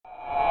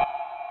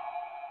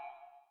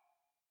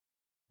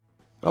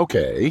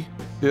Okay,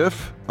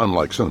 if,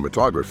 unlike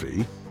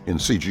cinematography, in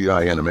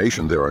CGI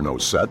animation there are no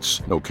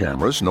sets, no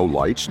cameras, no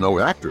lights, no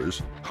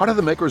actors, how do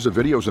the makers of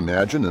videos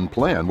imagine and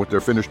plan what their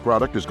finished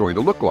product is going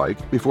to look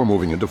like before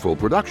moving into full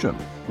production?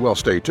 Well,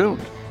 stay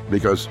tuned,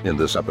 because in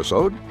this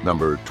episode,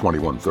 number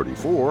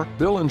 2134,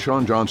 Bill and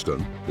Sean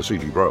Johnston, the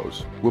CG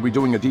Bros, will be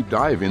doing a deep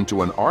dive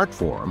into an art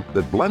form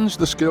that blends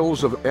the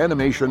skills of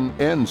animation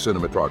and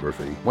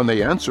cinematography when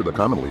they answer the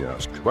commonly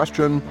asked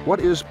question, what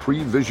is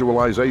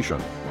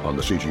pre-visualization? On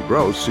the CG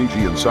Bros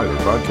CG Insider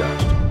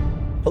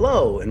Podcast.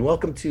 Hello, and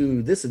welcome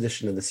to this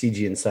edition of the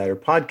CG Insider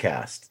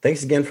Podcast.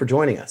 Thanks again for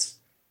joining us.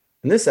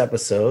 In this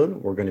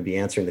episode, we're going to be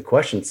answering the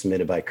question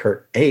submitted by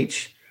Kurt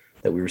H.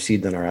 that we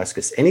received on our Ask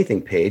Us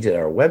Anything page at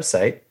our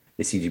website,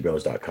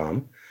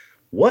 thecgbros.com.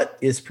 What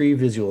is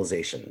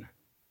pre-visualization?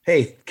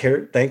 Hey,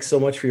 Kurt, thanks so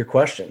much for your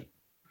question.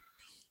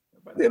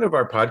 By the end of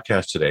our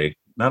podcast today,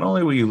 not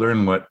only will you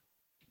learn what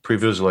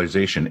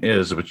pre-visualization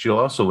is, but you'll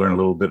also learn a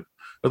little bit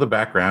of the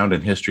background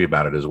and history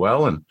about it as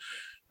well. And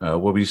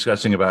we'll be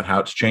discussing about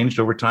how it's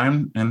changed over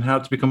time and how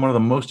it's become one of the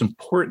most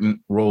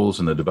important roles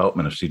in the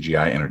development of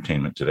CGI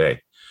entertainment today.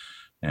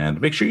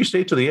 And make sure you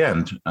stay to the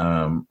end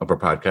of our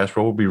podcast,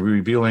 where we'll be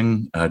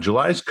revealing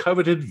July's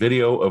coveted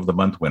video of the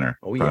month winner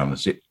from our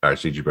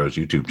CG Bros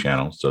YouTube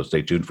channel. So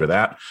stay tuned for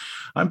that.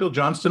 I'm Bill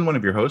Johnston, one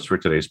of your hosts for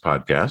today's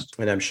podcast.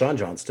 And I'm Sean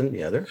Johnston,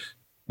 the other.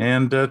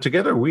 And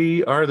together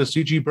we are the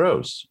CG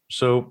Bros.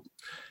 So,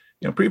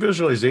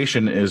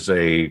 pre-visualization is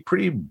a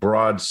pretty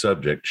broad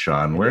subject,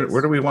 Sean. Where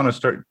do we want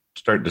to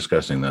start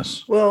discussing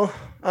this? Well,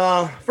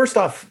 first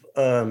off,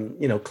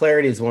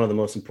 clarity is one of the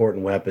most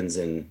important weapons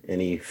in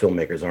any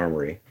filmmaker's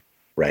armory,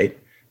 right?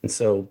 And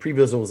so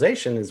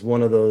pre-visualization is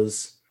one of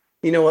those,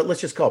 let's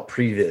just call it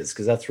previs,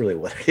 because that's really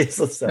what it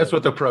is. That's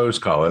what the pros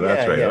call it.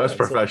 That's right. Yeah. Us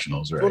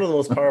professionals, right? It's one of the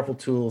most powerful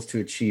tools to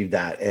achieve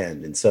that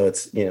end. And so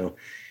it's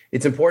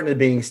important at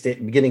the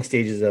beginning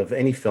stages of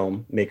any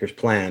filmmaker's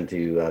plan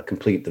to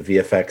complete the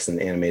VFX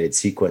and animated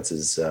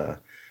sequences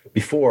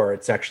before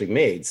it's actually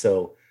made.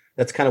 So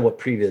that's kind of what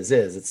previs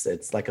is.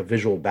 It's like a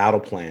visual battle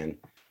plan,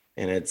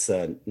 and it's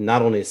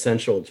not only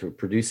essential to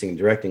producing and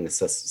directing a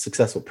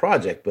successful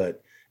project,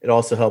 but it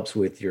also helps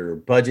with your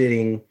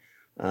budgeting,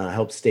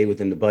 helps stay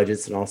within the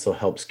budgets, and also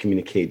helps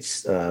communicate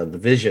the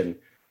vision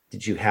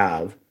that you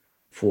have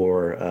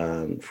for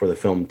the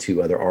film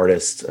to other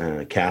artists,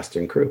 cast,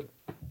 and crew.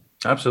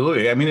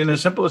 Absolutely. I mean, in the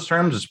simplest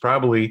terms, it's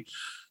probably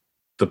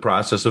the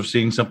process of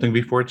seeing something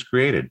before it's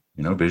created,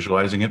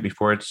 visualizing it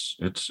before it's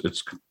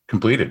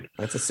completed.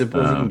 That's as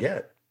simple as you can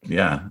get.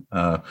 Yeah.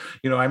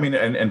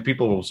 And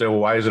people will say, well,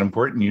 why is it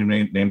important? You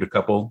named a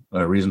couple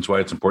reasons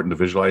why it's important to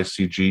visualize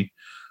CG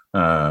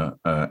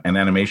and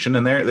animation.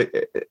 And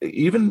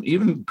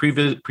even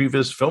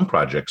previous film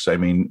projects. I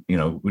mean,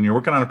 when you're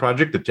working on a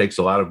project that takes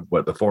a lot of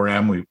the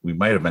 4M, we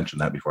might have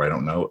mentioned that before. I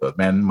don't know,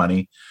 men,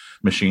 money,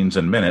 machines,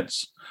 and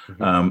minutes.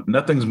 Mm-hmm.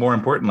 Nothing's more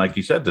important, like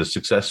you said, the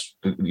success,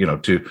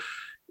 to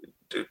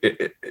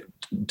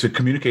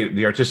communicate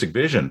the artistic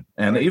vision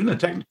and even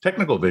the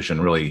technical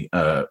vision, really,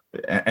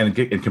 and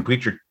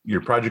complete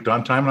your project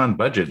on time and on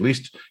budget, at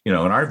least, in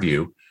our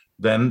view,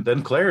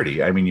 then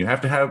clarity. I mean, you have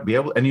to be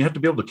able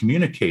to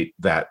communicate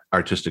that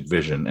artistic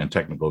vision and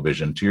technical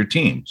vision to your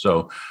team.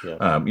 So,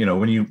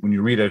 when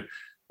you read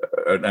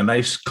a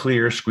nice,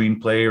 clear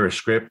screenplay or a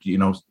script,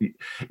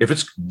 if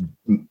it's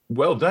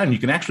well done, you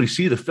can actually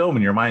see the film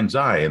in your mind's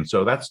eye. And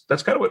so that's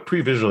kind of what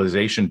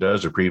pre-visualization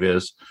does, or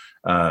previs.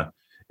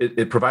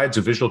 It provides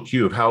a visual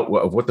cue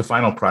of what the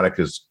final product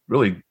is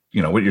really,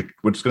 what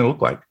it's going to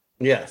look like.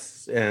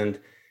 Yes. And,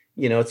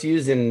 it's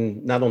used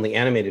in not only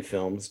animated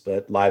films,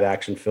 but live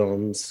action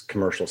films,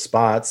 commercial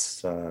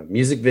spots,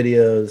 music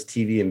videos,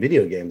 TV and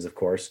video games, of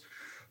course.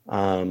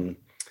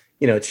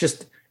 It's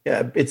just,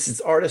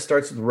 it's artist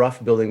starts with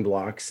rough building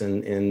blocks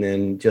and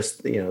then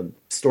just,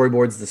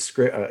 storyboards, the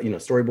script,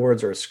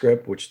 storyboards or a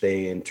script, which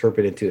they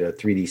interpret into a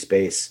 3D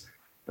space,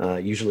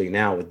 usually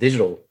now with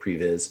digital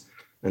previs,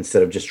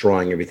 instead of just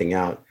drawing everything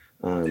out.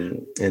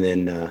 And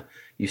then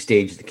you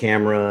stage the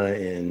camera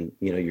and,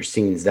 your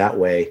scenes that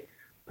way,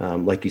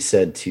 like you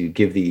said, to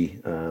give the,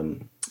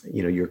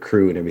 your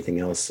crew and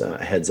everything else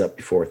a heads up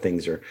before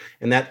things are,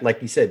 and that,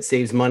 like you said,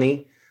 saves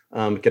money.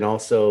 Can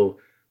also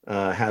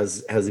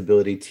has the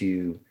ability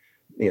to,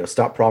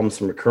 stop problems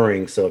from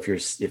occurring. So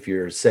if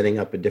you're setting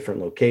up at different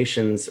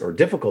locations or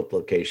difficult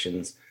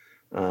locations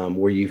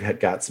where you've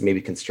got some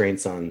maybe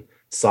constraints on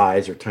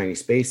size or tiny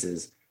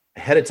spaces,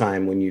 ahead of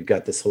time, when you've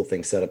got this whole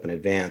thing set up in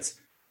advance,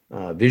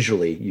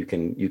 visually, you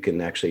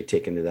can actually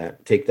take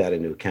that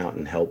into account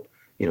and help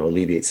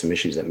alleviate some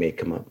issues that may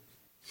come up.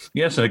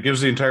 Yes, and it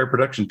gives the entire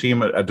production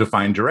team a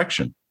defined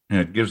direction. And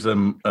it gives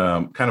them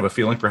kind of a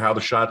feeling for how the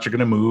shots are going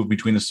to move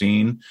between the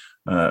scene,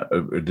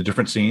 the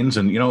different scenes.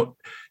 And when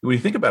you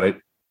think about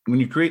it, when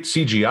you create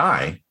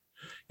CGI,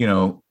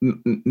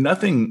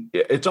 nothing.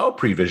 It's all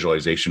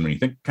pre-visualization when you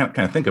kind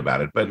of think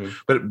about it. But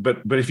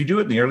but if you do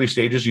it in the early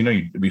stages,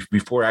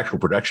 before actual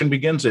production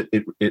begins,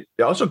 it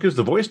also gives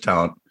the voice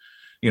talent,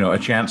 a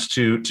chance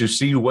to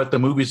see what the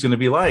movie's going to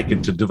be like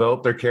and to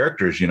develop their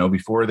characters,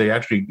 before they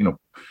actually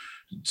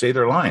say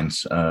their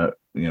lines, do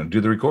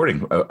the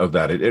recording of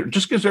that. It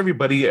just gives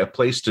everybody a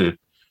place to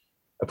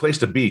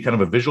be, kind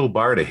of a visual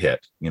bar to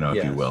hit,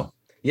 if you will.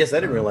 Yes,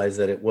 I didn't realize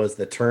that it was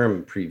the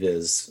term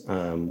previs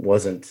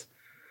wasn't.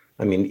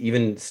 I mean,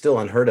 even still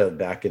unheard of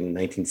back in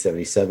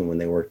 1977 when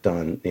they worked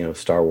on,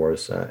 Star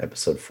Wars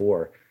Episode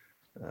 4,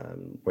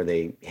 where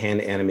they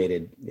hand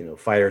animated,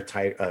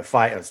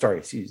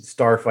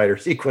 starfighter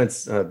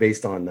sequence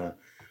based on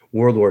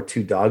World War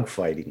II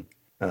dogfighting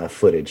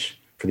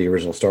footage for the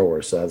original Star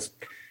Wars. So that's,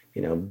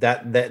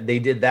 that they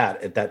did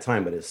that at that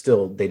time, but it's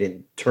still, they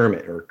didn't term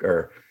it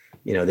or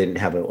they didn't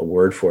have a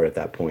word for it at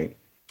that point.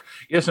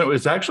 Yes, and it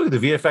was actually the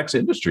VFX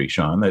industry,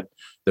 Sean, that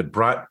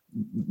brought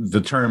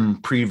the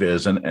term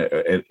previs and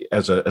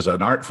as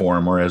an art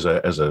form or as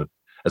a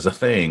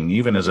thing,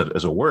 even as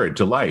a word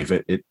to life.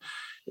 It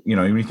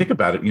when you think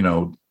about it,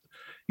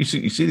 you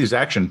see these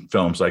action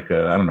films like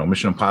I don't know,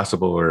 Mission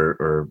Impossible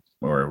or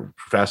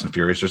Fast and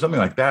Furious or something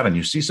like that, and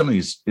you see some of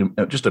these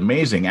just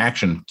amazing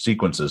action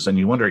sequences, and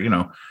you wonder,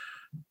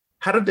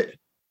 how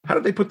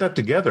did they put that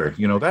together?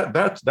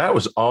 That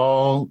was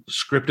all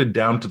scripted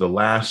down to the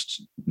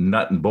last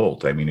nut and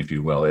bolt. I mean, if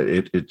you will,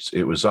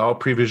 it was all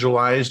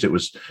pre-visualized. It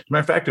was, as a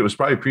matter of fact, it was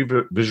probably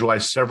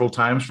pre-visualized several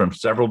times from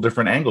several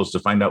different angles to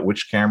find out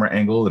which camera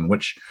angle and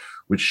which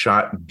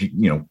shot,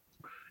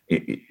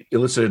 it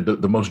elicited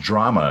the most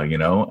drama.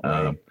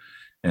 Right.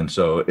 And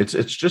so it's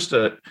just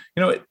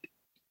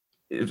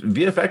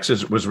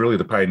VFX was really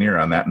the pioneer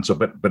on that, and so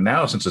but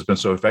now, since it's been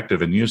so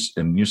effective in use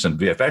in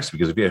VFX,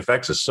 because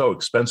VFX is so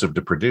expensive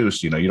to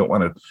produce, you don't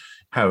want to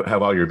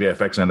have all your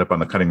VFX end up on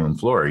the cutting room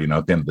floor. At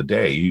the end of the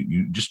day,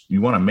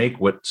 you want to make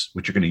what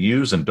you're going to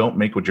use and don't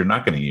make what you're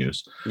not going to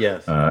use.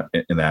 Yes,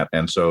 in that,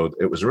 and so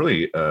it was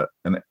really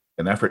an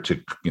effort to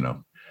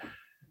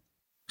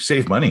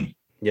save money.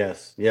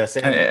 Yes. Go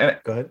ahead.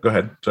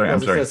 Sorry, I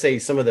was I'm sorry. going to say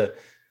some of the.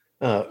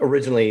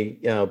 Originally,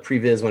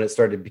 previs, when it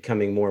started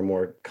becoming more and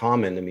more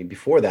common. I mean,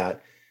 before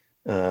that,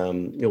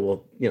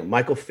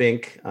 Michael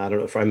Fink. I don't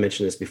know if I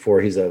mentioned this before.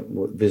 He's a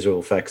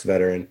visual effects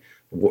veteran,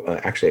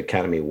 actually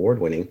Academy Award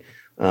winning.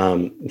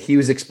 He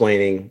was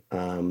explaining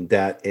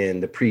that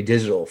in the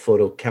pre-digital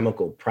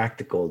photochemical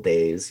practical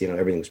days,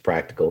 everything's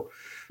practical.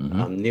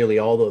 Mm-hmm. Nearly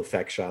all the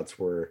effect shots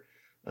were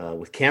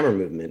with camera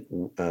movement,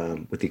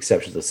 with the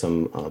exceptions of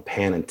some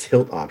pan and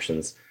tilt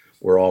options,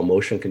 were all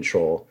motion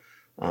control.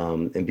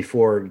 And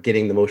before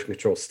getting the motion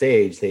control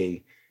stage,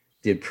 they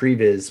did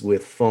previs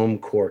with foam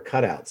core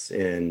cutouts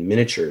and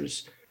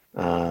miniatures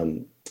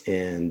and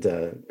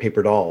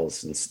paper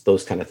dolls and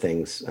those kind of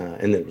things.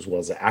 And then as well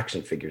as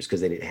action figures,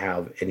 because they didn't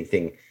have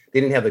anything.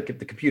 They didn't have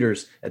the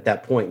computers at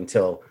that point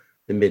until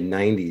the mid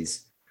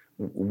 90s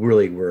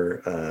really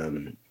were,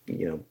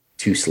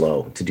 too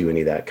slow to do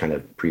any of that kind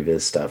of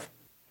previs stuff.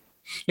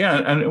 Yeah.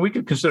 And we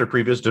could consider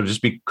previs to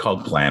just be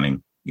called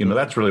planning.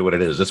 That's really what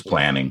it is. It's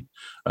planning.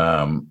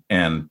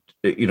 And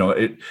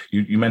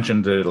you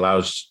mentioned that it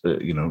allows,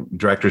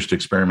 directors to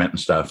experiment and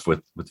stuff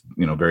with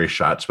various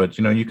shots, but,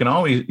 you can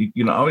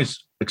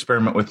always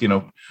experiment with,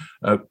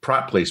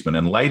 prop placement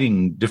and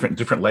lighting,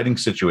 different lighting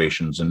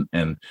situations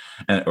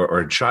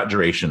or shot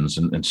durations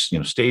and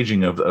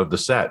staging of the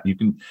set.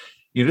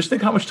 You just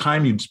think how much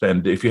time you'd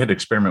spend if you had to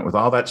experiment with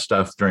all that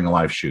stuff during a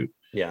live shoot.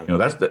 Yeah.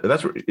 That's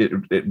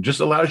it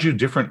just allows you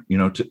different,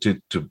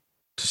 to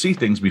see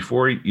things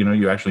before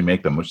you actually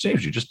make them, which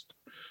saves you just.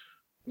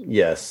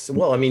 Yes.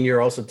 Well, I mean, you're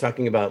also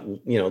talking about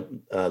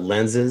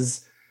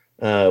lenses.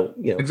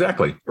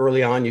 Exactly.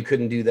 Early on, you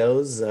couldn't do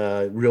those.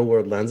 Real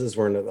world lenses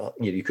weren't.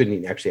 You couldn't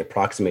even actually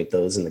approximate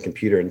those in the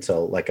computer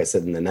until, like I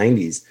said, in the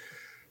 90s.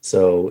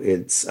 So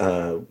it's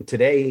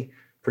today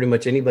pretty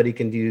much anybody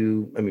can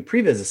do. I mean,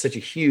 previs is such a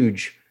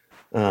huge.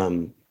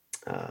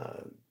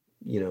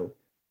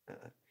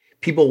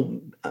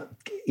 People.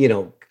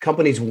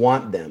 Companies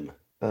want them.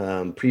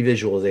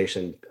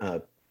 Pre-visualization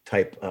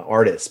type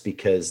artists,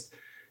 because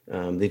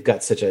they've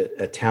got such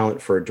a talent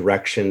for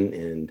direction,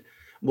 and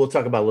we'll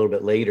talk about a little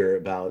bit later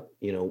about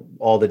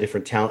all the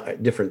different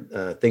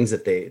things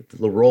that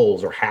the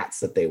roles or hats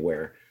that they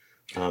wear,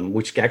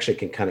 which actually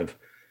can kind of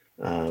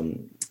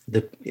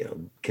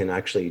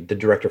the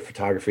director of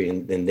photography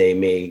and they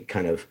may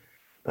kind of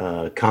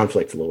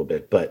conflict a little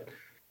bit, but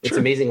it's Sure.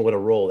 Amazing what a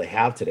role they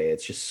have today.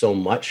 It's just so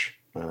much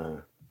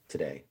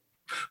today.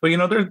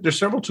 Well, there's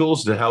several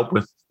tools to help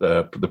with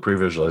the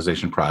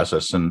pre-visualization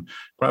process, and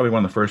probably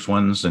one of the first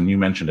ones, and you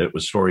mentioned it,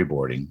 was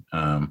storyboarding.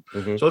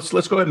 So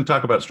let's go ahead and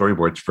talk about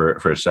storyboards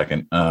for a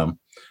second.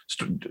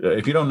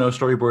 If you don't know,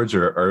 storyboards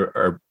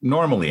are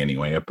normally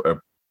anyway a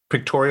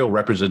pictorial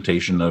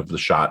representation of the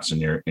shots in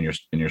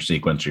your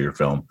sequence or your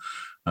film.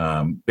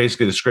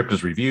 Basically, the script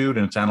is reviewed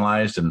and it's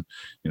analyzed, and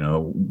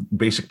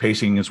basic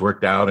pacing is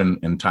worked out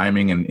and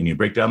timing, and you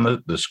break down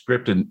the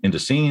script into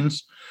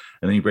scenes.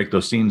 And then you break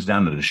those scenes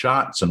down into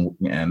shots,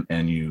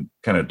 and you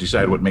kind of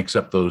decide what makes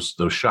up those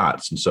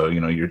shots. And so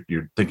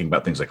you're thinking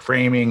about things like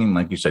framing, and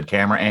like you said,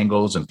 camera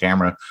angles and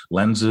camera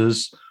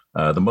lenses,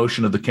 the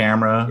motion of the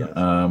camera. Yes.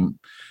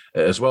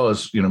 as well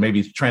as,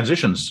 maybe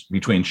transitions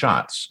between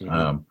shots.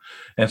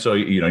 And so,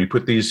 you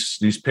put these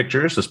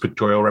pictures, this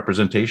pictorial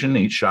representation,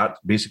 each shot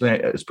basically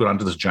is put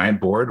onto this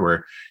giant board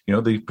where,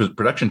 the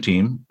production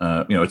team,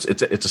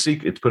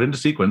 it's put into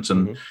sequence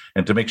and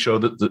to make sure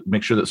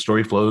that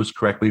story flows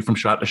correctly from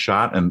shot to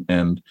shot.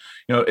 And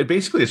it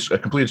basically is a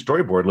completed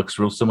storyboard, looks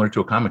real similar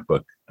to a comic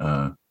book.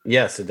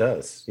 Yes, it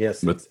does.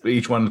 Yes. But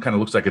each one kind of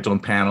looks like its own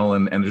panel,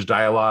 and there's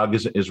dialogue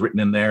is written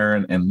in there,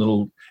 and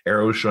little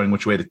arrows showing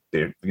which way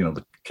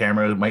the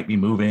camera might be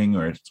moving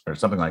or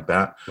something like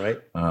that.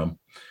 Right.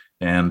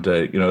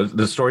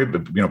 The story,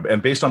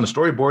 and based on the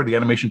storyboard, the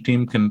animation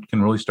team can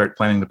really start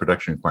planning the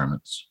production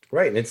requirements.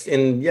 Right.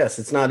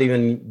 It's not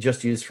even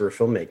just used for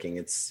filmmaking.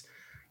 It's,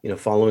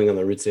 following on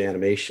the roots of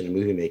animation and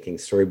movie making,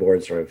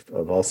 storyboards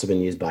have also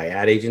been used by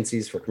ad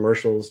agencies for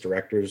commercials,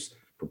 directors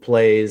for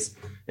plays,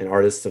 and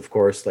artists, of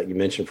course, like you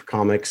mentioned, for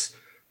comics.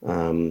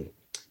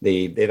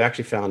 They've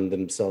actually found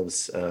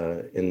themselves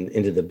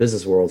into the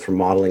business world for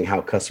modeling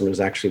how customers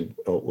actually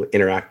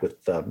interact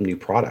with new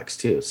products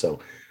too.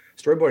 So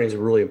storyboarding is a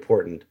really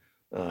important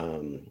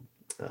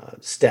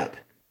step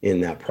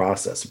in that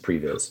process of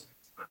previs.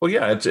 Well,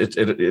 yeah,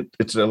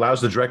 it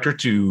allows the director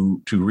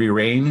to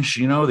rearrange,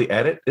 the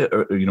edit,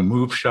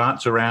 move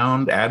shots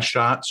around, add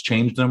shots,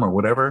 change them, or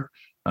whatever.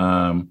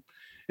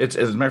 It's,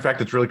 as a matter of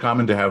fact, it's really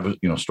common to have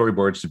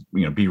storyboards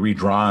to be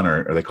redrawn,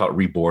 or they call it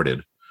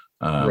reboarded.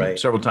 Right.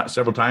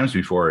 Several times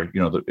before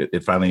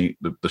it finally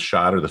the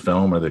shot or the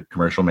film or the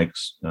commercial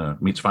meets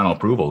final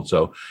approval.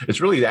 So it's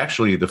really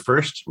actually the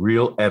first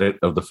real edit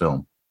of the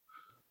film.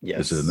 Yes,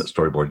 this is in the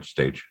storyboard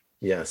stage.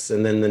 Yes,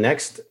 and then the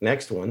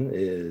next one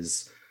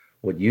is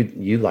what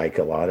you like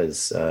a lot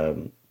was a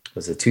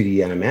 2D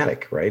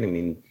animatic, right? I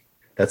mean,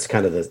 that's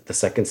kind of the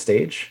second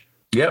stage.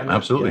 Yeah,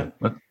 absolutely.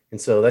 Yeah. And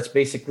so that's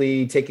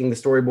basically taking the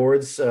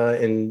storyboards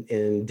and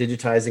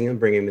digitizing them,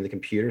 bringing them to the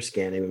computer,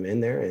 scanning them in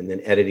there, and then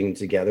editing them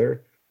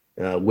together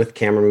with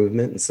camera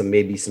movement and some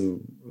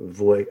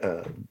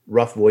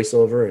rough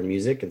voiceover and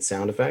music and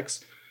sound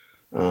effects.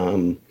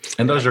 And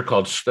those are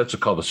called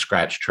a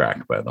scratch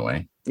track, by the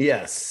way.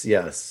 Yes.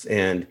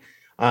 And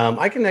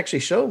I can actually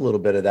show a little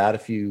bit of that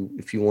if you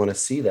want to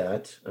see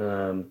that.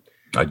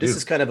 I do. This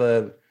is kind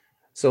of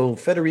so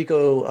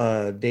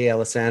Federico De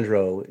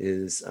Alessandro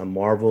is a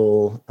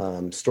Marvel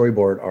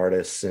storyboard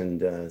artist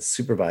and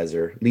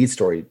lead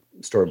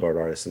storyboard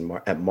artist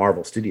at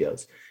Marvel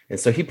Studios. And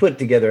so he put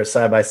together a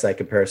side-by-side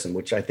comparison,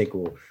 which I think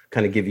will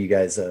kind of give you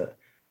guys a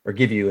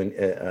really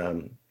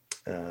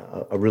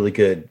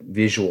good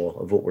visual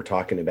of what we're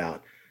talking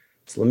about.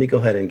 So let me go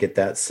ahead and get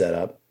that set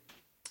up.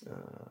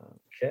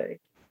 Okay.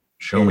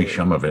 Show me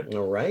some of it.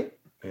 All right.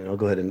 And I'll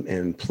go ahead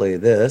and play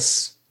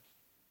this.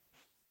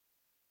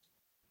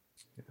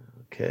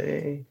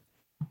 Okay.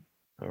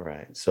 All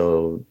right.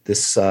 So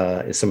this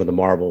is some of the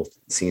Marvel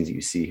scenes that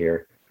you see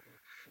here.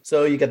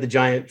 So you got the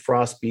giant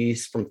frost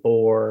beast from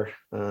Thor.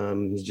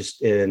 He's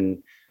just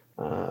in.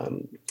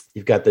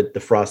 You've got the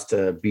frost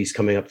beast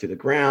coming up through the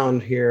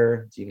ground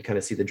here. So you can kind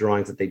of see the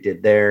drawings that they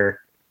did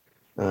there.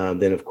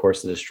 Then, of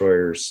course, the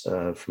destroyers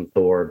from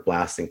Thor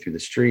blasting through the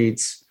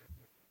streets.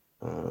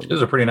 This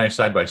is a pretty nice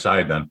side by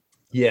side, then.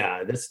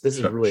 Yeah, this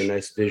is really a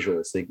nice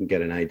visual, so you can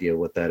get an idea of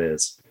what that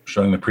is.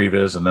 Showing the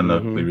previs and then the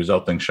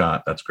resulting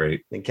shot. That's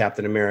great. Then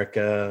Captain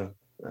America,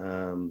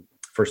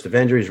 First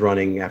Avenger, is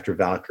running after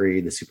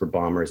Valkyrie, the super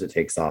bomber, as it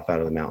takes off out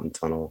of the mountain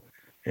tunnel,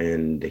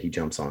 and he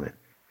jumps on it.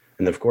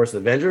 And of course, the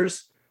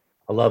Avengers.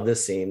 I love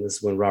this scene. This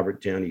is when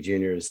Robert Downey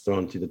Jr. is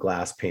thrown through the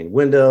glass pane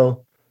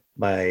window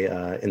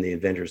in the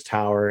Avengers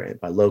Tower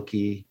by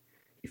Loki.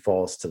 He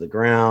falls to the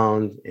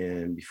ground,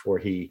 and before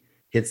he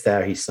hits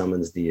that, he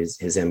summons his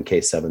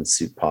MK7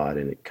 suit pod,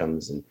 and it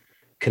comes and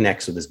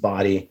connects with his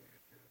body,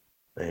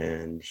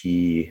 and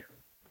he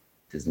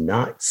does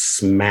not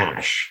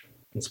smash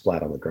and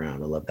splat on the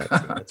ground. I love that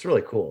scene. It's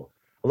really cool.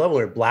 I love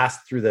when it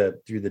blasts through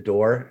the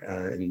door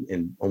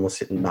and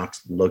almost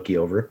knocks Loki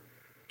over.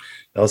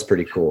 That was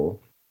pretty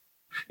cool.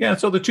 Yeah,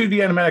 so the 2D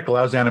animatic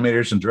allows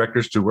animators and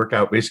directors to work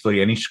out basically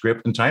any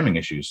script and timing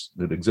issues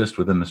that exist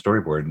within the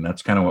storyboard, and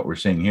that's kind of what we're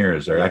seeing here.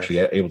 Is they're actually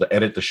able to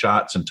edit the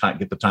shots and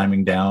get the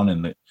timing down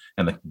and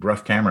the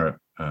rough camera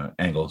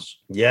angles.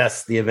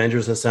 Yes, the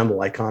Avengers Assemble,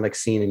 iconic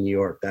scene in New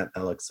York. That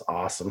looks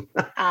awesome.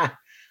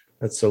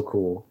 That's so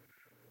cool.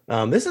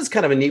 This is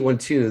kind of a neat one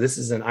too. This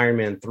is in Iron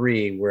Man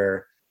 3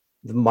 where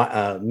the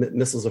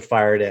missiles are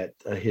fired at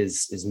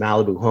his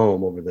Malibu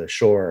home over the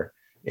shore,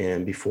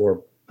 and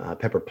before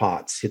Pepper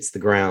Potts hits the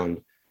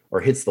ground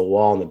or hits the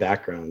wall in the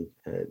background,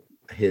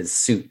 his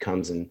suit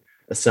comes and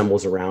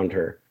assembles around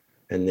her,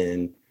 and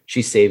then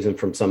she saves him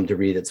from some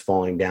debris that's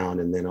falling down,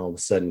 and then all of a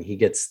sudden he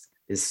gets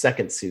his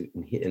second suit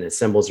and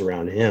assembles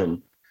around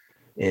him,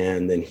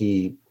 and then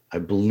I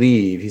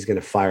believe he's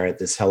going to fire at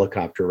this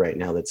helicopter right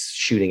now that's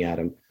shooting at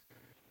him,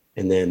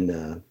 and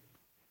then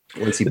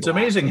once it's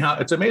amazing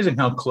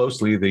how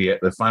closely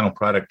the final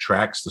product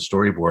tracks the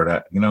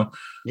storyboard.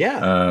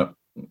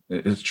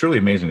 It's truly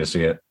amazing to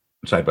see it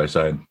side by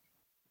side.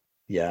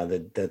 Yeah,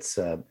 that's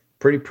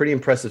pretty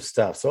impressive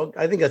stuff. So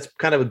I think that's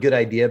kind of a good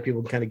idea.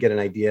 People can kind of get an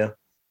idea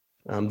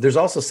There's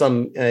also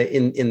some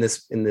in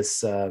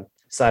this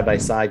side by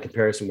side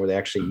comparison where they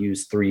actually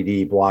use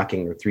 3D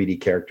blocking or 3D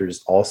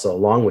characters also,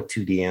 along with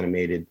 2D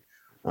animated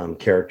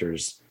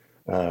characters.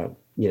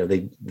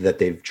 That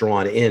they've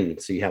drawn in,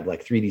 so you have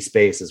like 3D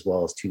space as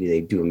well as 2D.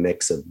 They do a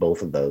mix of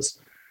both of those.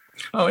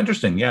 Oh,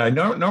 interesting. Yeah.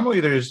 Normally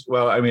there's,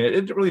 well, I mean,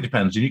 it really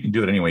depends. You can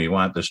do it any way you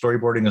want. The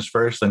storyboarding is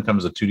first, then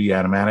comes the 2D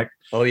animatic.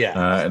 Oh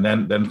yeah. And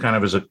then kind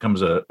of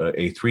comes a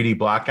 3D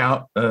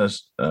blockout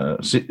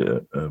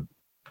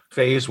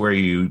phase where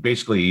you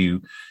basically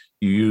you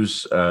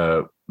use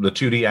the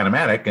 2D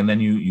animatic, and then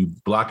you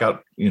block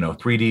out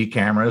 3D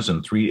cameras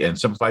and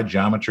simplified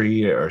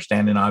geometry or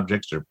stand-in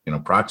objects or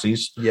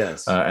proxies.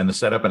 Yes. And the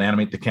setup and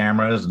animate the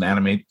cameras and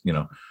animate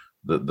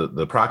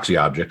the proxy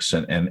objects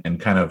and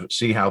kind of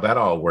see how that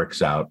all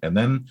works out. And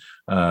then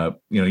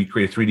you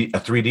create a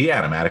 3D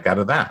animatic out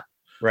of that.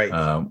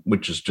 Right.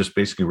 Which is just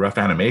basically rough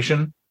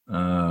animation,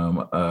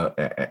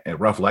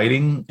 rough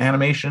lighting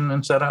animation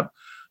and setup.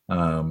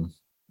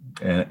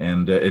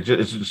 It's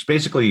just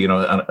basically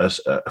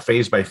a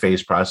phase by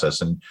phase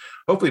process, and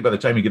hopefully by the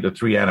time you get to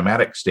 3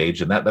 animatic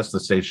stage, and that's the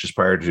stage just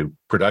prior to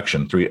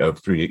production, three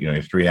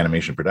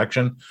animation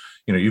production,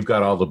 you've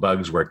got all the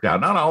bugs worked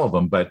out. Not all of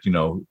them, but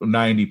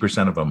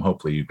 90% of them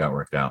hopefully you've got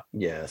worked out.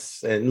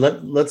 Yes. And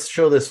let's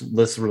show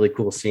this really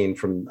cool scene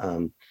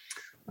from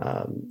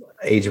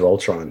Age of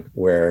Ultron,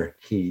 where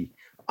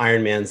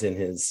Iron Man's in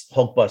his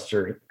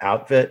Hulkbuster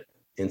outfit,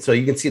 and so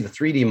you can see the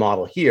 3D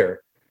model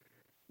here.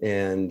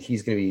 And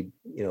he's going to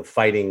be,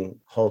 fighting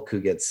Hulk,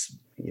 who gets,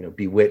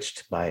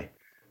 bewitched by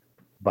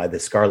the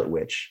Scarlet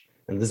Witch.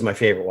 And this is my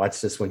favorite. Watch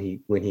this when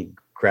he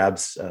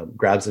grabs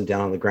him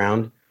down on the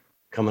ground,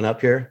 coming up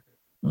here.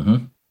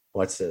 Mm-hmm.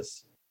 Watch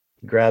this.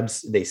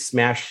 They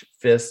smash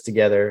fists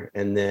together,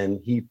 and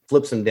then he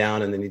flips him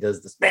down, and then he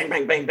does this bang,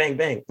 bang, bang, bang,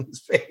 bang in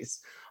his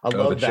face. I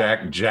love the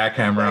that.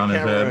 jackhammer on his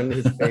head. On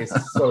his face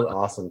is so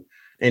awesome.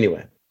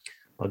 Anyway,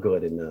 I'll go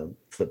ahead and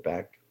flip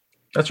back.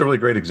 That's a really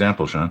great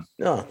example, Sean.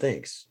 Oh,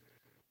 thanks.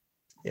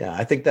 Yeah,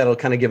 I think that'll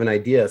kind of give an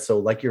idea. So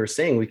like you were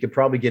saying, we could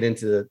probably get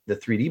into the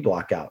 3D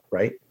blockout,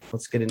 right?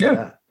 Let's get into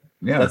that.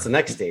 Yeah. That's the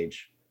next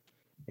stage.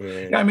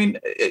 And, I mean,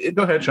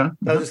 go ahead, Sean.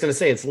 I was just going to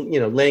say, it's,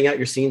 laying out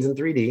your scenes in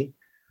 3D,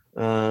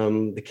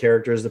 the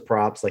characters, the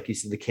props, like you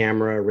said, the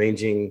camera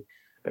arranging,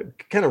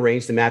 kind of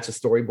range to match the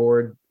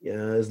storyboard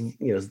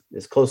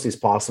as closely as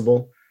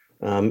possible.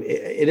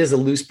 It is a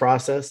loose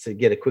process to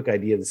get a quick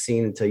idea of the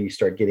scene until you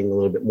start getting a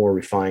little bit more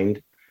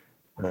refined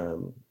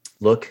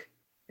look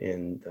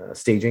and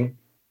staging,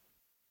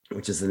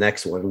 which is the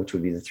next one, which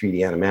would be the 3D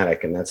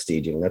animatic, and that's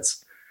staging.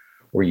 That's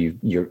where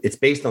it's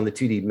based on the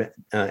 2D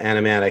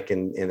animatic,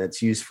 and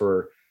it's used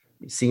for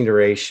scene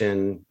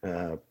duration,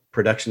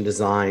 production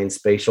design,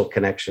 spatial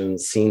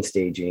connections, scene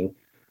staging,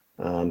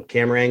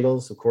 camera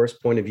angles, of course,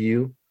 point of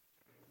view,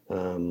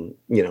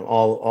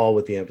 all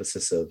with the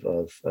emphasis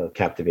of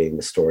captivating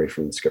the story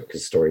from the script,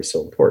 because story is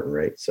so important,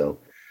 right?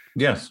 So.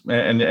 Yes,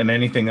 and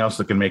anything else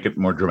that can make it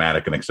more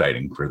dramatic and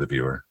exciting for the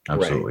viewer.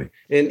 Absolutely.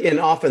 Right.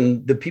 And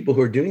often the people who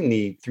are doing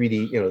the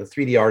 3D, the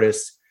 3D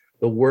artists,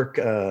 they'll work,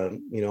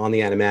 on the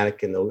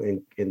animatic,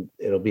 and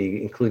it'll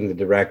be including the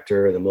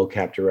director, the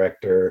mocap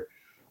director,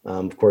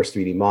 of course,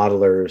 3D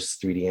modelers,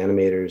 3D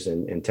animators,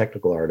 and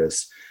technical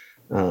artists,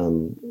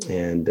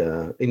 and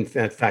in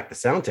fact, the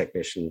sound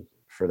technician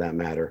for that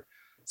matter.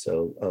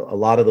 So a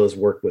lot of those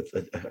work with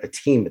a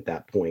team at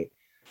that point.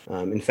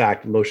 In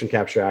fact, motion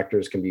capture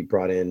actors can be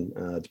brought in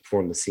to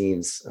perform the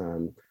scenes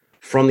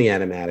from the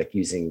animatic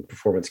using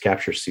performance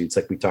capture suits,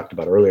 like we talked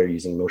about earlier,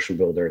 using Motion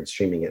Builder and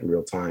streaming it in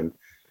real time.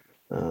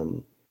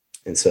 And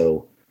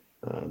so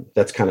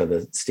that's kind of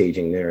the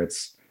staging there.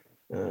 It's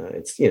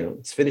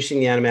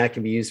finishing the animatic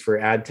can be used for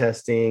ad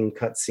testing,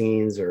 cut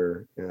scenes,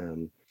 or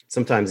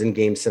sometimes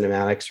in-game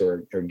cinematics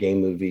or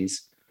game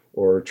movies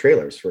or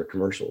trailers for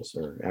commercials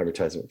or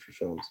advertisement for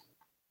films.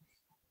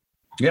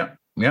 Yeah,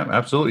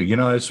 absolutely.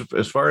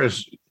 As far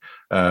as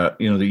the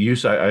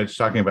use, I was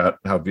talking about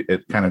how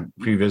it kind of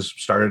previs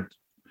started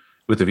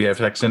with the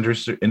VFX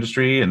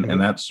industry,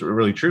 and that's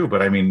really true.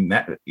 But I mean,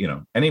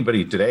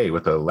 anybody today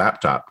with a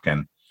laptop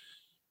can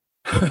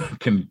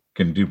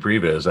do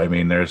previs. I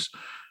mean, there's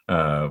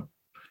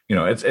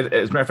it's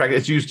as a matter of fact,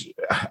 it's used.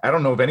 I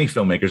don't know of any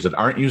filmmakers that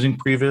aren't using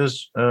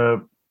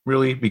previs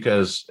really,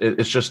 because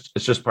it's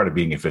just part of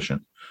being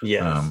efficient.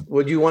 Yeah.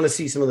 Would you want to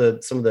see some of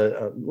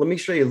the? Let me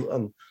show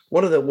you.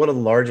 One of the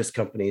largest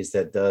companies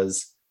that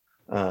does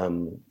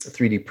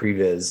 3D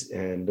previs,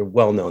 and they're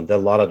well known. A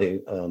lot of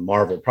the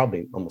Marvel,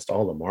 probably almost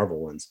all the Marvel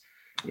ones,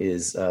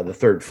 is the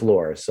Third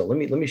Floor. So let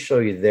me show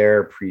you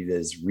their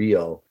previs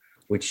reel,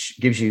 which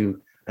gives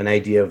you an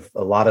idea of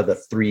a lot of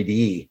the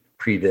 3D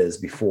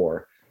previs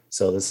before.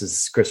 So this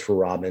is Christopher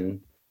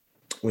Robin,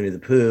 Winnie the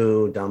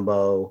Pooh,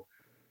 Dumbo.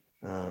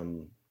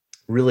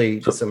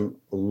 Really,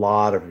 a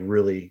lot of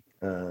really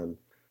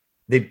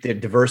they're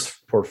diverse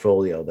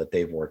portfolio that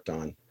they've worked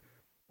on.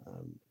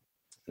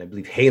 And I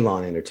believe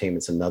Halon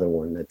Entertainment's another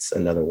one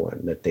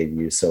that they've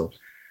used. So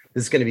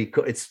this is going to be,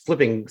 it's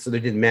flipping. So they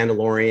did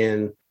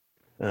Mandalorian,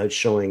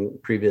 showing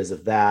previs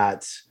of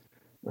that.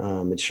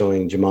 It's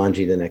showing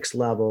Jumanji: The Next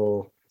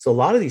Level. So a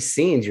lot of these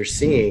scenes you're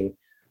seeing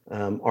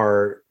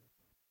are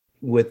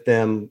with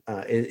them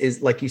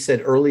is like you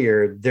said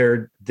earlier,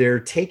 they're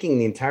taking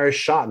the entire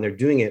shot and they're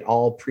doing it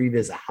all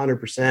previs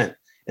 100%,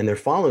 and they're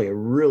following it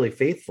really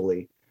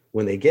faithfully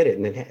when they get it.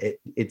 And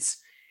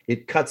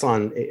it cuts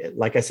on,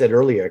 like I said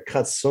earlier, it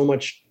cuts so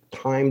much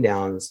time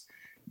down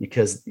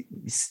because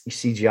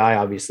CGI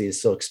obviously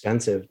is so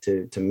expensive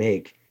to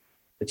make,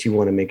 that you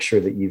want to make sure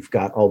that you've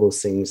got all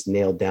those things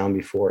nailed down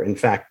before, in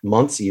fact,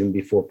 months even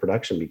before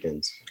production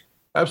begins.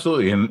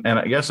 Absolutely. And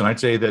I guess, and I'd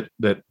say that,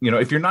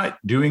 if you're not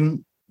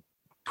doing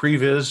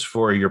previs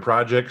for your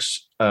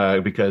projects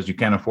because you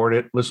can't afford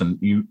it, listen,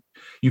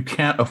 you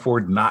can't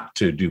afford not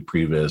to do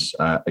previs.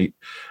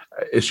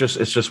 It's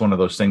just one of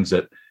those things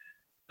that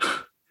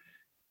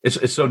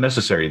it's so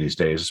necessary these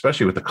days,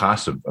 especially with the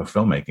cost of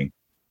filmmaking.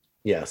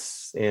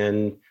 Yes.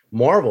 And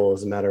Marvel,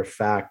 as a matter of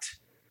fact,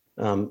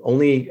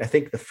 only, I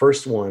think the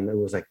first one, it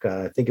was like,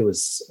 I think it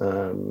was,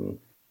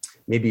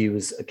 maybe it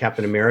was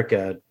Captain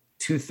America,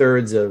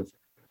 2/3 of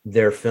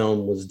their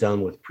film was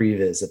done with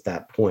previs at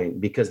that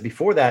point, because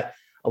before that,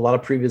 a lot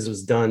of previs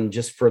was done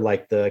just for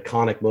like the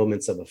iconic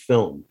moments of a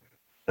film,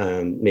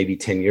 maybe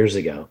 10 years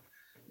ago.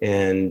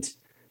 And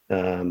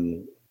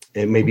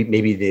maybe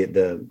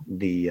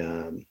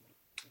the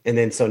and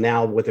then so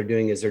now what they're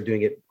doing is they're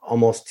doing it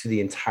almost to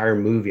the entire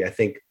movie. I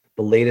think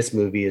the latest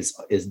movie is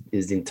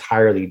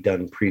entirely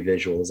done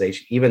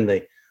pre-visualization,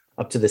 even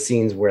up to the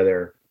scenes where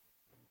they're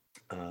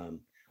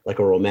like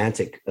a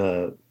romantic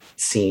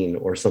scene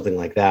or something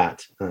like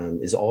that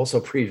is also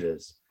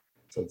previs.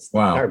 So it's the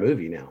entire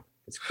movie now.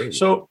 It's crazy.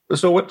 So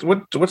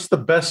what's the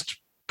best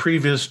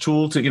previs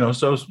tool to,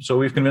 so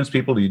we've convinced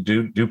people to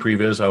do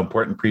previs, how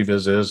important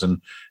previs is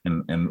and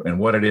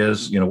what it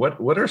is.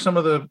 What are some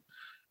of the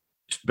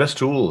best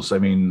tools? I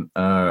mean,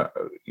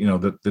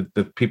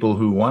 the people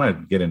who want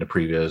to get into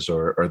previs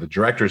or the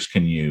directors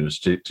can use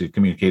to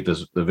communicate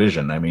the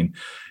vision. I mean,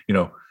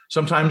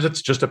 sometimes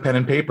it's just a pen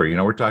and paper.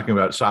 We're talking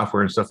about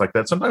software and stuff like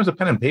that. Sometimes a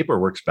pen and paper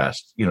works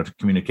best, to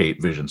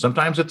communicate vision.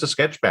 Sometimes it's a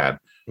sketch pad.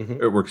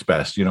 Mm-hmm. It works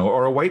best,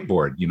 or a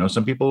whiteboard.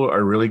 Some people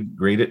are really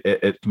great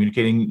at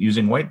communicating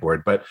using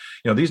whiteboard. But,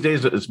 these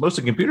days it's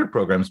mostly computer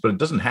programs, but it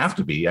doesn't have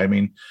to be. I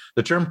mean,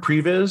 the term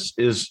previs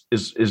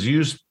is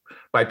used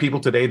by people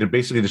today to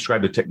basically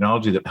describe the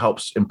technology that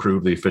helps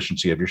improve the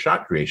efficiency of your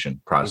shot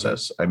creation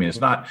process. Mm-hmm. I mean, it's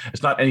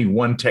not any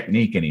one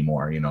technique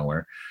anymore,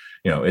 where,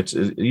 it's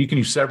you can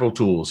use several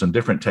tools and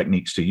different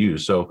techniques to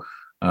use. So,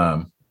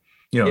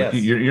 yes.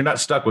 You're not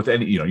stuck with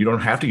any, you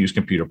don't have to use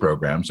computer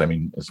programs. I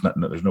mean,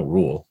 there's no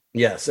rule.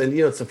 Yes. And,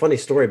 it's a funny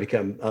story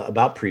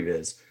about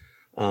previs.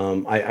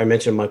 I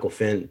mentioned Michael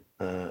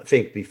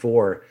Fink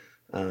before,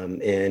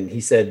 and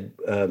he said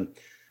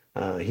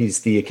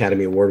he's the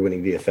Academy Award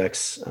winning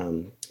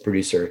VFX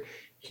producer.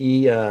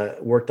 He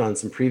worked on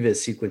some previs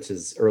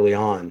sequences early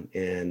on,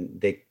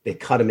 and they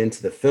cut him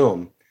into the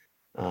film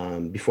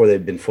before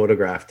they'd been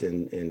photographed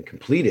and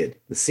completed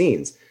the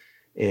scenes.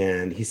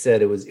 And he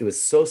said it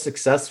was so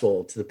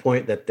successful to the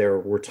point that there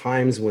were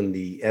times when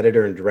the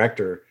editor and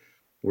director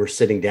were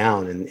sitting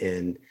down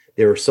and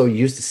they were so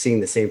used to seeing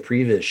the same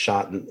previs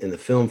shot in the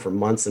film for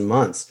months and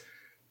months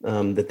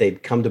that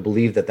they'd come to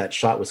believe that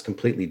shot was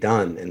completely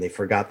done, and they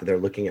forgot that they're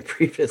looking at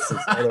previs, and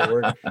all their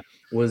work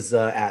was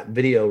at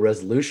video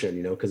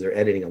resolution, because they're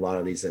editing a lot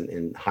of these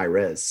in high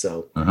res.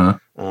 So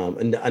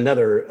and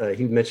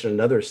he mentioned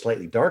another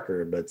slightly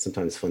darker but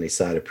sometimes funny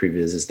side of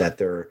previs is that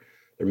there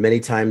are many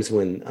times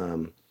when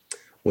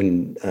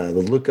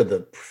the look of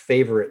the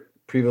favorite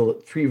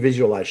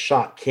pre-visualized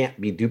shot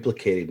can't be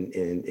duplicated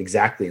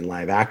exactly in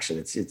live action.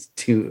 It's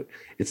too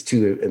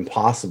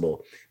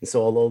impossible. And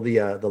so although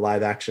the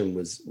live action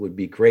would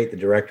be great, the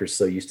director's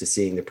so used to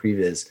seeing the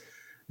previs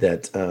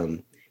that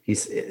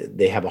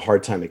they have a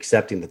hard time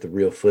accepting that the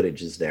real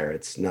footage is there.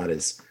 It's not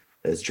as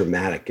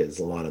dramatic as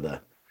a lot of the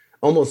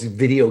almost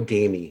video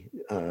gamey,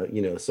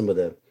 some of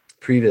the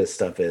previs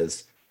stuff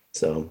is.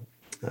 So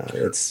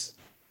it's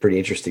pretty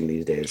interesting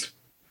these days.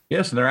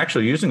 Yes, and they're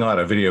actually using a lot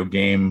of video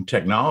game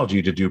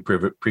technology to do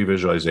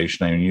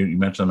pre-visualization. I mean, you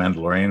mentioned The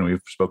Mandalorian.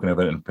 We've spoken of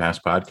it in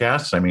past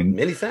podcasts. I mean,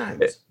 many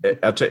times.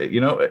 I'll tell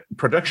you,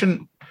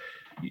 production,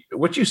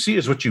 what you see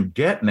is what you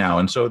get now.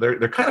 And so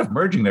they're kind of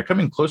merging. They're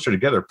coming closer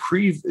together.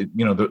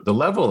 The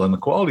level and the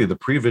quality of the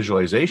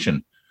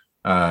pre-visualization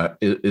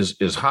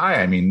is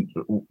high. I mean,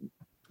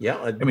 yeah.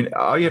 I mean,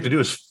 all you have to do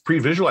is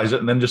pre-visualize it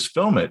and then just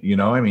film it,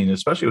 I mean,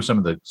 especially with some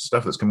of the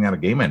stuff that's coming out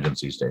of game engines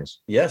these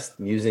days. Yes.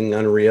 Using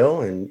Unreal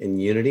and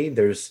Unity.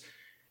 There's,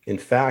 in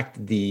fact,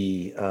 some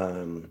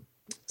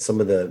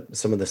of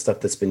the stuff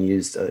that's been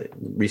used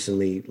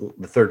recently,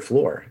 The Third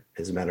Floor,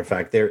 as a matter of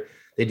fact,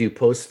 they do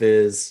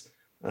post-viz,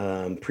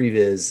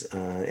 pre-viz,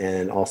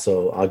 and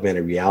also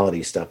augmented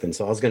reality stuff. And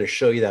so I was going to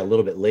show you that a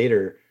little bit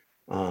later,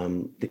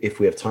 if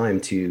we have time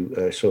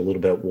to show a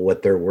little bit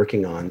what they're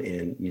working on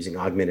in using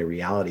augmented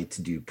reality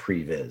to do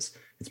pre-viz.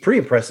 It's pretty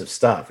impressive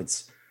stuff.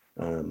 It's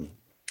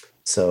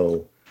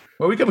so.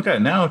 Well, we can look at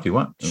it now if you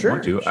want. Sure.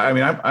 Want to. Sure. I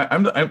mean,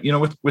 I'm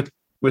with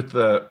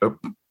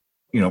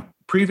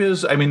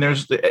Previs. I mean,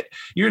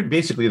 you're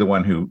basically the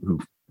one who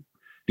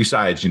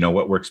decides,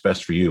 what works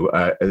best for you.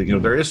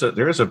 There is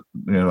a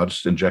I'll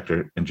just inject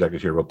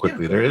it here real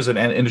quickly. There is an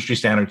industry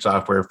standard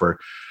software for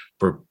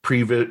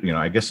pre,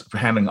 I guess for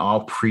handling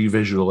all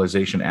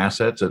pre-visualization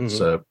assets.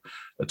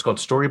 It's called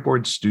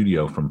Storyboard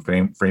Studio from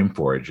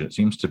FrameForge. It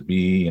seems to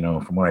be,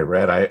 from what I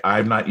read,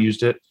 I've not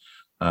used it,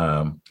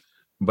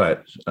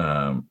 but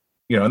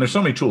and there's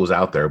so many tools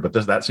out there, but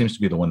that seems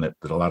to be the one that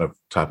a lot of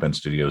top end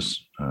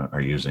studios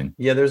are using.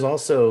 Yeah, there's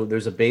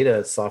a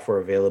beta software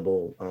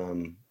available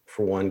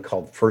for one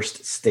called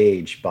First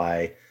Stage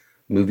by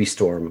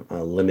MovieStorm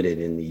Limited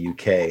in the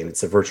UK, and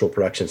it's a virtual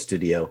production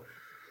studio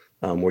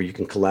where you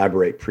can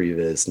collaborate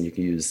previs, and you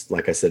can use,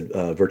 like I said,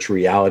 virtual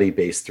reality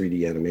based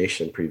 3D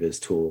animation previs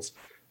tools,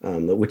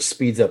 which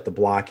speeds up the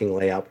blocking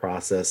layout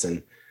process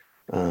and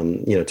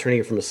turning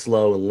it from a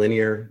slow and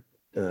linear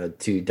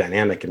to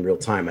dynamic in real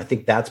time. I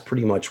think that's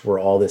pretty much where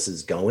all this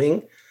is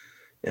going.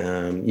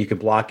 You could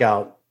block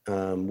out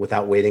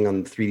without waiting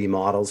on the 3D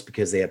models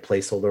because they have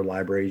placeholder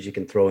libraries. You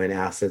can throw in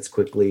assets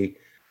quickly,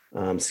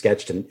 or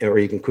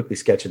you can quickly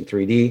sketch in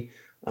 3D.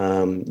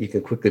 You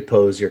can quickly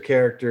pose your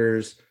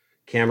characters,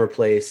 camera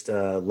placed,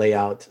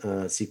 layout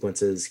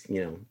sequences.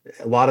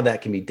 A lot of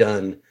that can be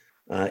done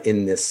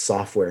in this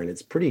software, and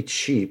it's pretty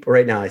cheap.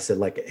 Right now, I said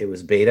it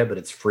was beta, but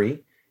it's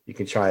free. You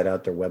can try it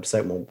out their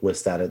website. We'll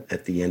list that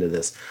at the end of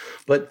this.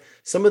 But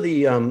some of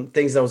the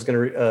things I was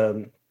going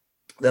to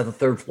that the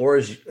third floor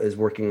is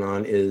working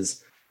on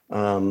is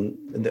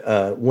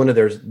one of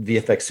their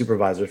VFX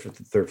supervisors for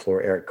the third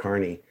floor, Eric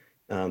Carney,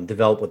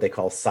 developed what they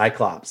call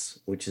Cyclops,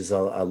 which is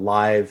a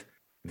live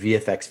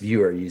VFX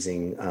viewer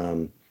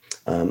using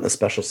a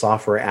special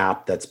software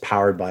app that's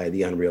powered by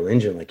the Unreal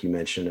Engine, like you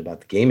mentioned about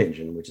the game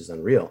engine, which is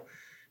Unreal.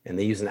 And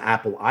they use an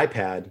Apple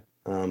iPad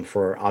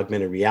for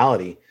augmented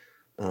reality.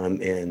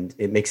 And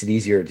it makes it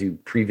easier to do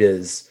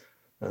previs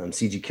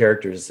CG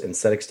characters and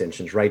set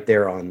extensions right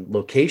there on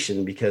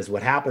location, because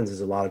what happens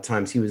is a lot of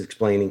times, he was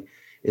explaining,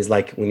 is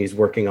like when he's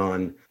working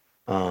on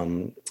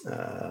some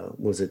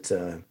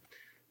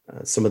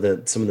of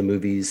the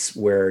movies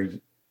where,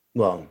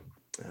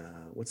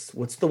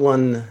 what's the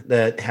one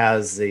that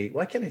has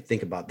why can't I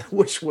think about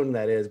which one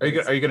that is? Are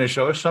you going to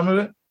show us some of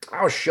it?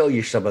 I'll show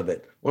you some of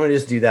it. Why don't I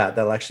just do that?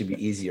 That'll actually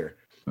be easier.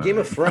 Game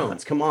of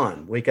Thrones. Come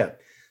on, wake up.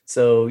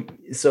 So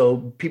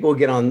people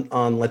get on,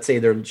 let's say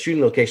their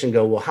shooting location,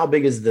 go, well, how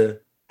big is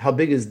the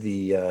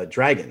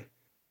dragon?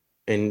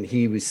 And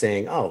he was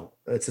saying, oh,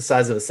 it's the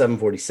size of a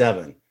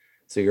 747.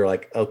 So you're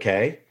like,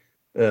 okay,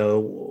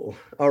 all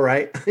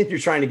right. You're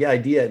trying to get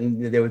idea.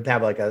 And they would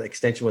have like an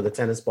extension with a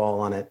tennis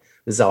ball on it.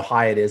 This is how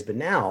high it is. But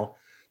now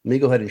let me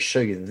go ahead and show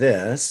you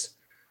this.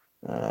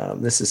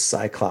 This is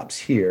Cyclops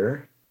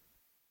here.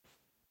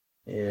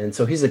 And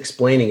so he's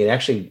explaining it.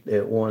 Actually,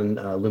 it won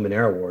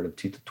Luminaire Award of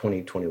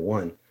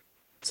 2021.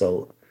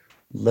 So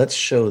let's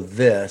show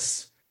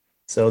this.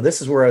 So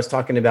this is where I was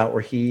talking about,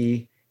 where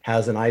he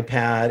has an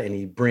iPad and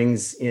he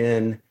brings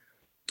in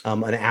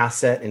an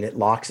asset and it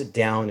locks it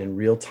down in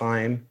real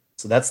time.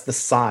 So that's the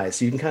size.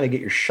 So you can kind of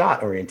get your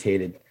shot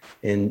orientated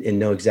and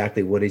know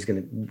exactly what he's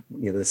going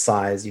to, the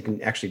size. You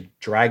can actually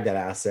drag that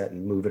asset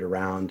and move it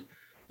around,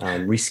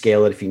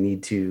 rescale it if you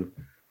need to.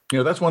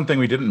 That's one thing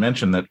we didn't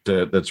mention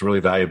that's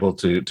really valuable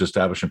to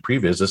establish in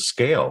previs, the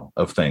scale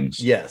of things.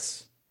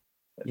 Yes.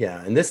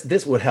 Yeah. And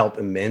this would help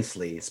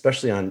immensely,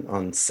 especially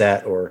on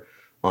set or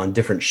on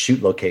different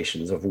shoot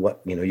locations of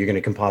what, you're going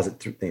to composite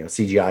through,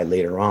 CGI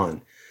later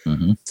on.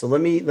 Mm-hmm. So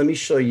let me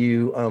show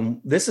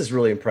you, this is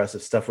really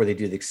impressive stuff where they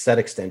do the set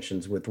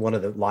extensions with one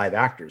of the live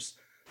actors.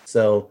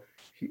 So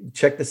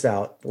check this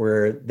out,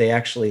 where they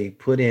actually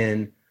put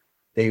in,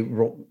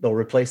 they'll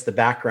replace the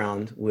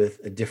background with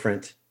a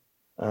different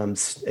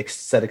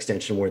set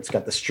extension where it's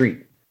got the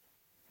street.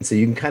 And so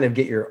you can kind of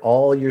get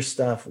all your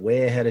stuff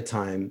way ahead of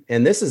time.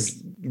 And this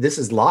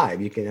is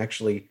live. You can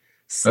actually,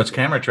 that's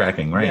camera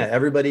tracking, right? Yeah,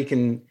 everybody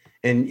can,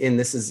 and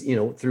this is,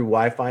 through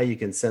Wi-Fi, you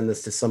can send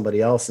this to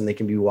somebody else and they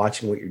can be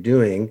watching what you're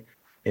doing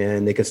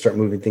and they can start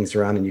moving things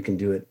around, and you can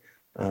do it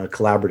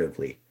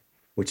collaboratively,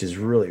 which is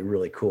really,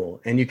 really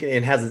cool. And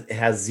it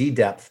has Z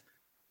depth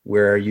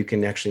where you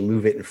can actually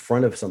move it in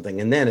front of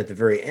something. And then at the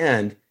very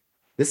end,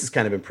 this is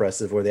kind of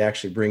impressive, where they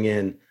actually bring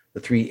in the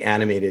 3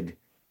 animated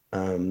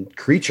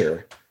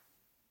creature.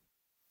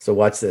 So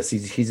watch this.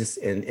 He's just,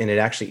 and it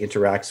actually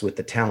interacts with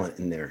the talent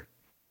in there.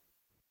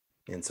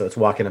 And so it's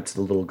walking up to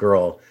the little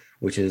girl,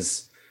 which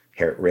is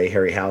Ray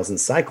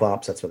Harryhausen's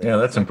Cyclops. That's what.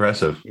 That's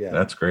impressive. Yeah,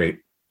 that's great.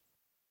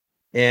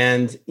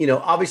 And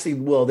obviously,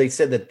 well, they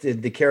said that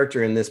the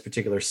character in this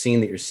particular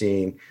scene that you're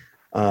seeing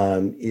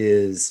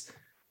is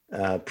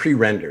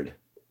pre-rendered.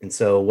 And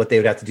so what they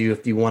would have to do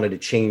if you wanted to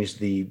change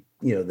the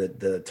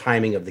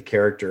timing of the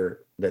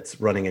character that's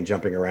running and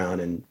jumping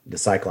around in the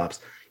Cyclops,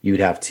 you'd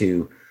have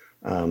to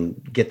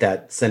get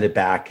that, send it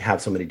back,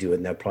 have somebody do it,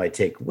 and that'd probably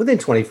take within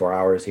 24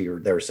 hours. They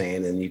were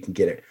saying, and you can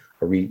get it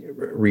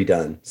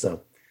redone.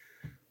 So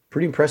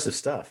pretty impressive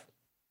stuff.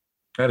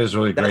 That is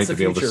really great to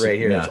be able to see. Right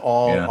here. It's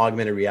all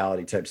augmented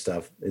reality type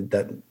stuff.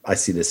 That I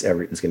see this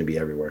is going to be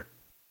everywhere.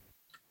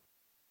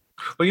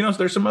 Well,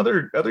 there's some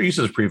other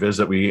uses of previs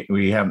that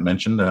we haven't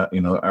mentioned.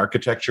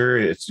 Architecture.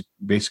 It's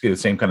basically the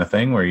same kind of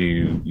thing where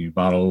you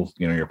model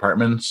your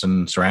apartments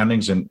and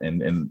surroundings,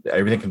 and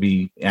everything can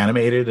be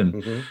animated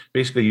and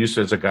basically used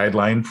as a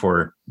guideline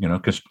for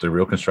the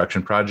real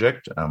construction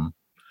project.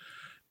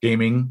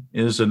 Gaming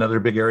is another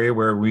big area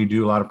where we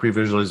do a lot of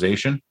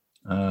pre-visualization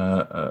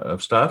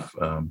of stuff.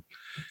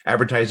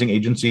 Advertising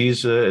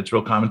agencies, it's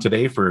real common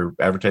today for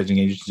advertising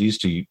agencies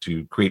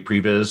to create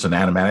previs and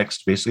animatics,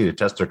 basically to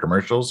test their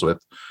commercials with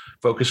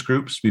focus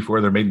groups before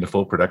they're made into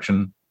full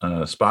production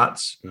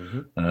spots.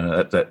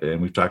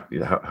 And we've talked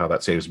how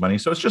that saves money.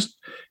 So it's just,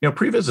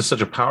 previs is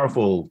such a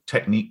powerful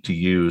technique to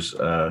use,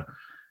 and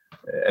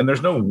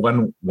there's no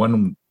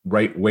one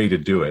right way to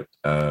do it.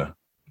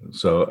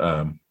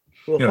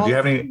 Well, do you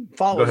have any?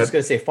 I was just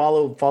going to say,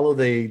 follow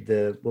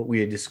the what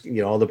we had just,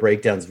 all the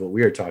breakdowns of what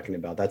we were talking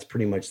about. That's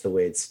pretty much the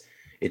way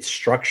it's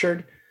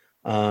structured.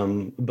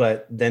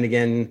 But then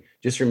again,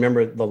 just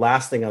remember the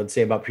last thing I would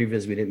say about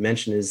previs we didn't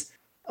mention is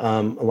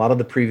a lot of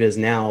the previs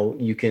now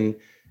you can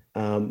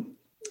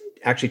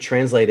actually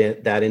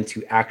translate that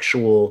into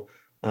actual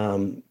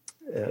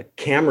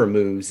camera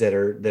moves that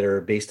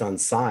are based on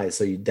size.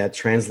 So that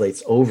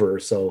translates over.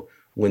 So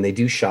when they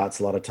do shots,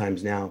 a lot of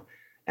times now,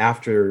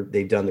 after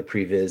they've done the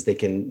previs, they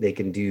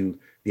can do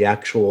the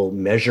actual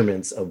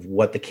measurements of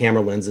what the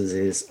camera lenses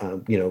is,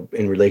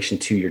 in relation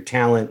to your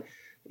talent.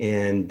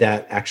 And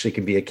that actually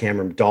can be a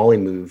camera dolly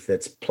move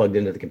that's plugged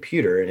into the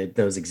computer, and it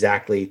knows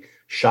exactly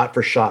shot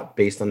for shot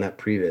based on that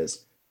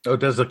previs. Oh,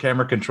 it does the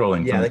camera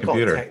controlling from the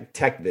computer? Call it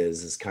tech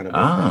viz is kind of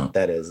what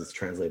that is. It's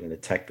translated into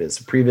tech viz.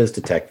 Previs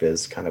to tech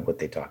viz, kind of what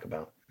they talk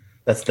about.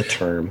 That's the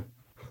term.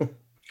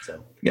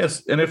 So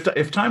yes, and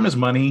if time is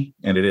money,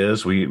 and it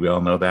is, we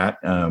all know that.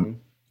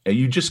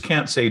 You just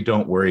can't say,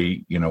 "Don't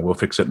worry, we'll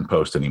fix it in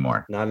post"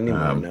 anymore. Not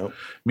anymore, no.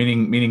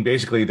 Meaning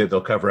basically that they'll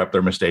cover up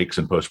their mistakes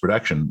in post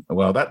production.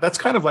 Well, that's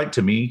kind of like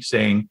to me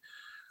saying,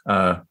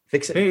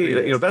 "Fix it."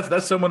 Hey,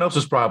 that's someone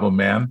else's problem,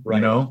 man.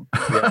 Right.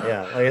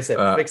 Yeah. Like I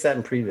said, fix that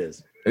in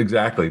previs.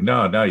 Exactly.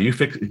 No. You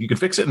can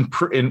fix it in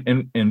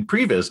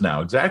previs now.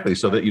 Exactly,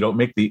 so that you don't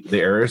make the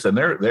errors, and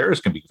their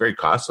errors can be very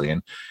costly,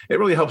 and it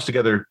really helps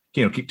together.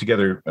 Keep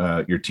together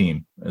your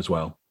team as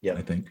well. Yeah,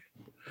 I think.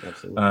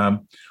 Absolutely.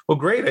 Well,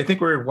 great. I think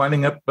we're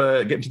winding up,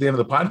 getting to the end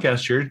of the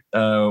podcast here.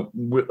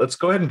 Let's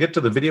go ahead and get to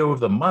the video of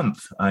the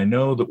month. I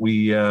know that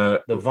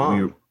the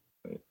VOM.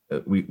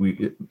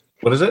 We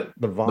what is it?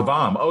 The VOM. The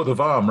VOM. Oh, the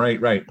VOM.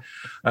 Right.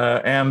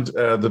 And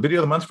the video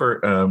of the month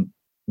for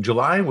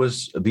July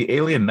was The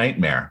Alien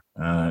Nightmare.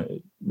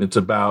 It's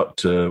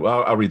about,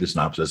 I'll read the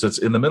synopsis. It's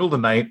in the middle of the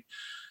night.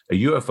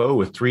 A UFO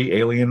with 3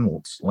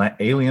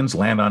 aliens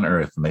land on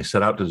Earth, and they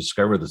set out to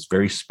discover this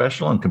very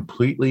special and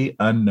completely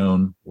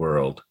unknown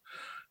world.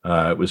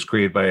 It was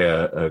created by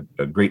a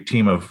great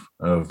team of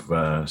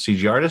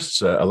CG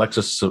artists.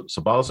 Alexis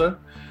Sabalza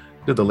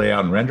did the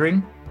layout and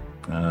rendering.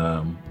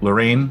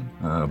 Lorraine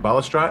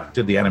Balestrat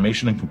did the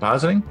animation and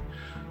compositing.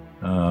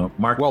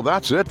 Mark. Well,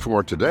 that's it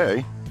for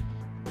today.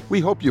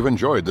 We hope you've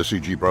enjoyed the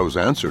CG Bros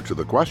answer to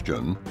the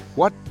question,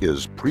 what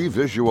is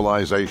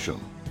pre-visualization?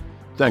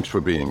 Thanks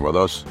for being with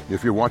us.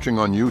 If you're watching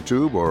on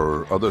YouTube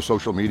or other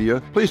social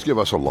media, please give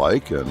us a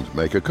like and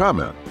make a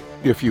comment.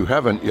 If you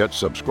haven't yet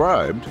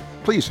subscribed,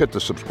 please hit the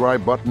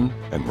subscribe button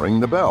and ring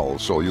the bell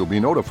so you'll be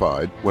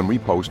notified when we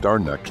post our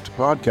next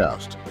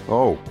podcast.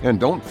 Oh, and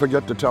don't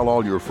forget to tell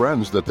all your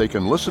friends that they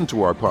can listen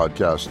to our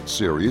podcast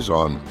series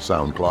on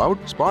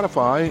SoundCloud,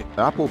 Spotify,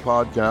 Apple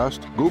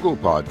Podcast, Google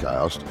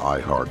Podcast,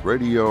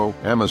 iHeartRadio,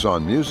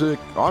 Amazon Music,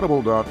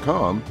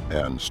 Audible.com,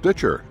 and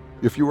Stitcher.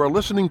 If you are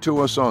listening to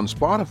us on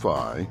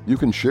Spotify, you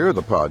can share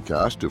the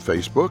podcast to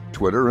Facebook,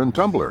 Twitter, and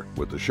Tumblr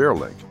with the share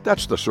link.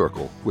 That's the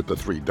circle with the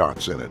 3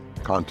 dots in it.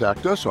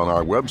 Contact us on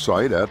our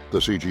website at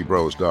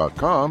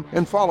thecgbros.com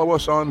and follow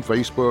us on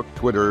Facebook,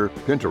 Twitter,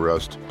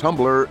 Pinterest,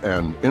 Tumblr,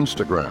 and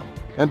Instagram.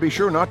 And be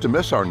sure not to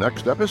miss our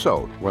next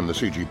episode when the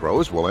CG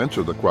Bros will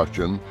answer the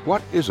question,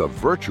 what is a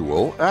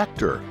virtual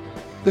actor?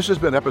 This has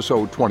been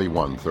episode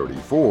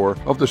 2134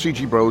 of the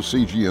CG Bros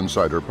CG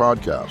Insider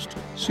podcast.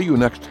 See you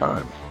next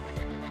time.